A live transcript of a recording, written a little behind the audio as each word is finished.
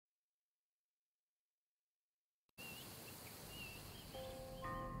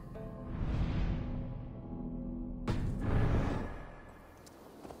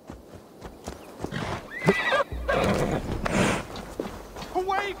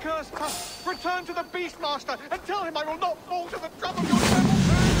curse. Return to the Beastmaster and tell him I will not fall to the drum of your devil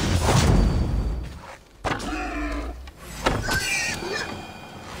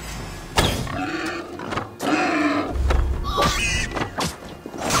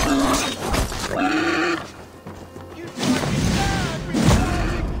You dragged me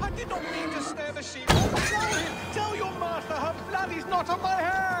mad! I did not mean to snare the sheep. Tell your master her blood is not on my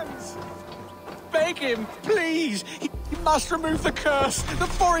hands! Beg him, please! He must remove the curse! The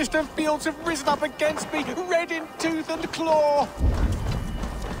forest and fields have risen up against me, red in tooth and claw!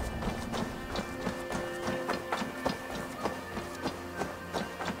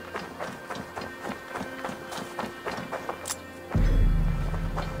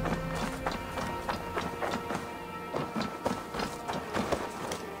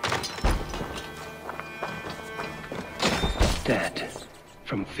 Dead.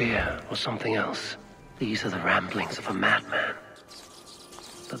 From fear or something else. These are the ramblings of a madman.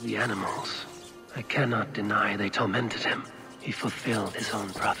 But the animals, I cannot deny they tormented him. He fulfilled his own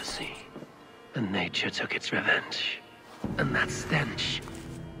prophecy. And nature took its revenge. And that stench,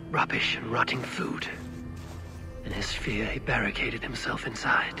 rubbish and rotting food. In his fear, he barricaded himself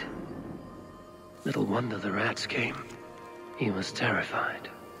inside. Little wonder the rats came. He was terrified.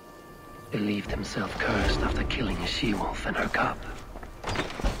 Believed himself cursed after killing a she-wolf and her cub.